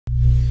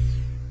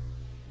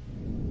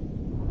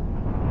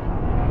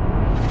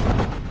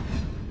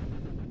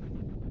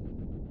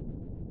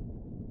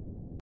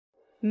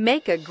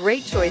Make a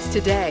great choice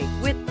today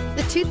with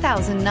the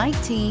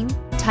 2019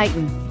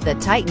 Titan. The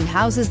Titan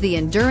houses the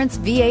Endurance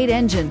V8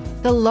 engine,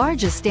 the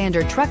largest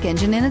standard truck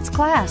engine in its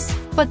class.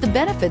 But the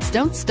benefits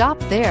don't stop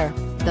there.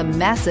 The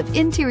massive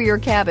interior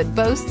cabin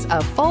boasts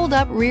a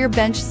fold-up rear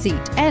bench seat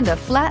and a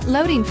flat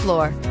loading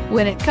floor.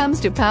 When it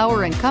comes to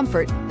power and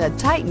comfort, the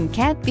Titan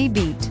can't be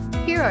beat.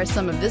 Here are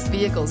some of this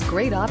vehicle's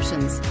great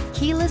options: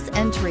 keyless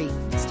entry,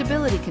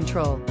 stability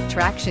control,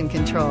 traction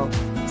control,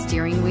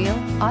 steering wheel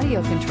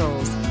audio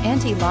controls,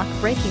 anti-lock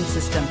braking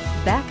system,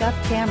 backup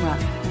camera,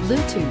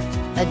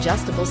 Bluetooth,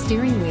 adjustable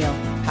steering wheel,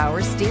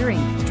 power steering,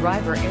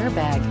 driver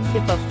airbag.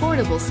 If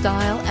affordable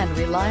style and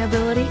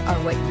reliability are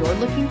what you're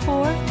looking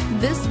for,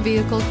 this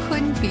vehicle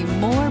couldn't be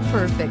more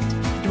perfect.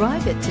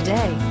 Drive it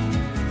today.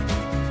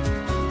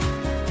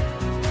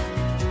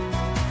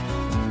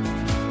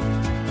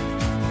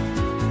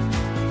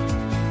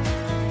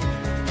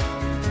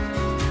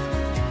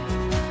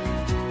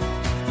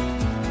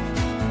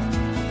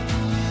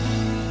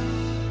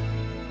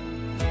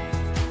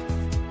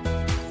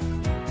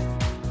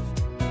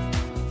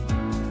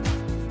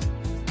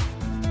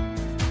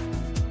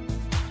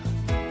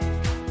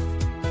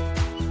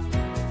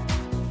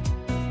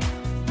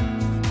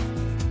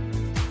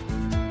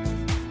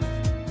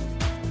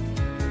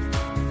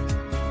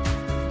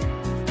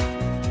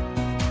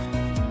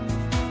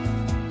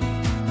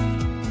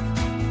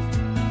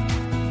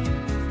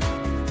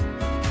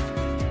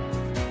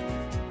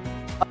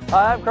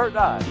 Hi, I'm Kurt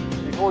Nye.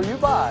 Before you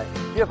buy,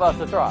 give us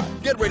a try.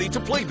 Get ready to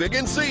play big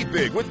and save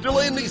big with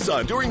DeLand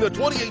Nissan during the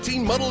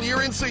 2018 model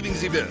year-end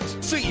savings event.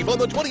 Save on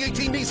the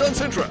 2018 Nissan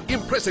Sentra,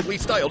 impressively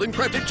styled and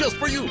crafted just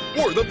for you.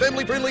 Or the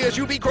family-friendly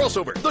SUV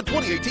crossover, the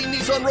 2018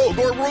 Nissan Rogue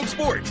or Rogue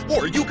Sport.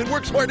 Or you can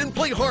work smart and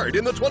play hard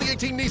in the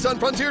 2018 Nissan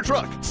Frontier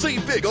truck.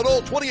 Save big on all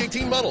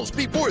 2018 models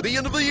before the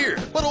end of the year,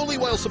 but only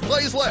while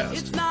supplies last.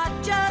 It's not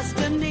just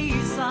a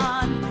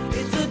Nissan.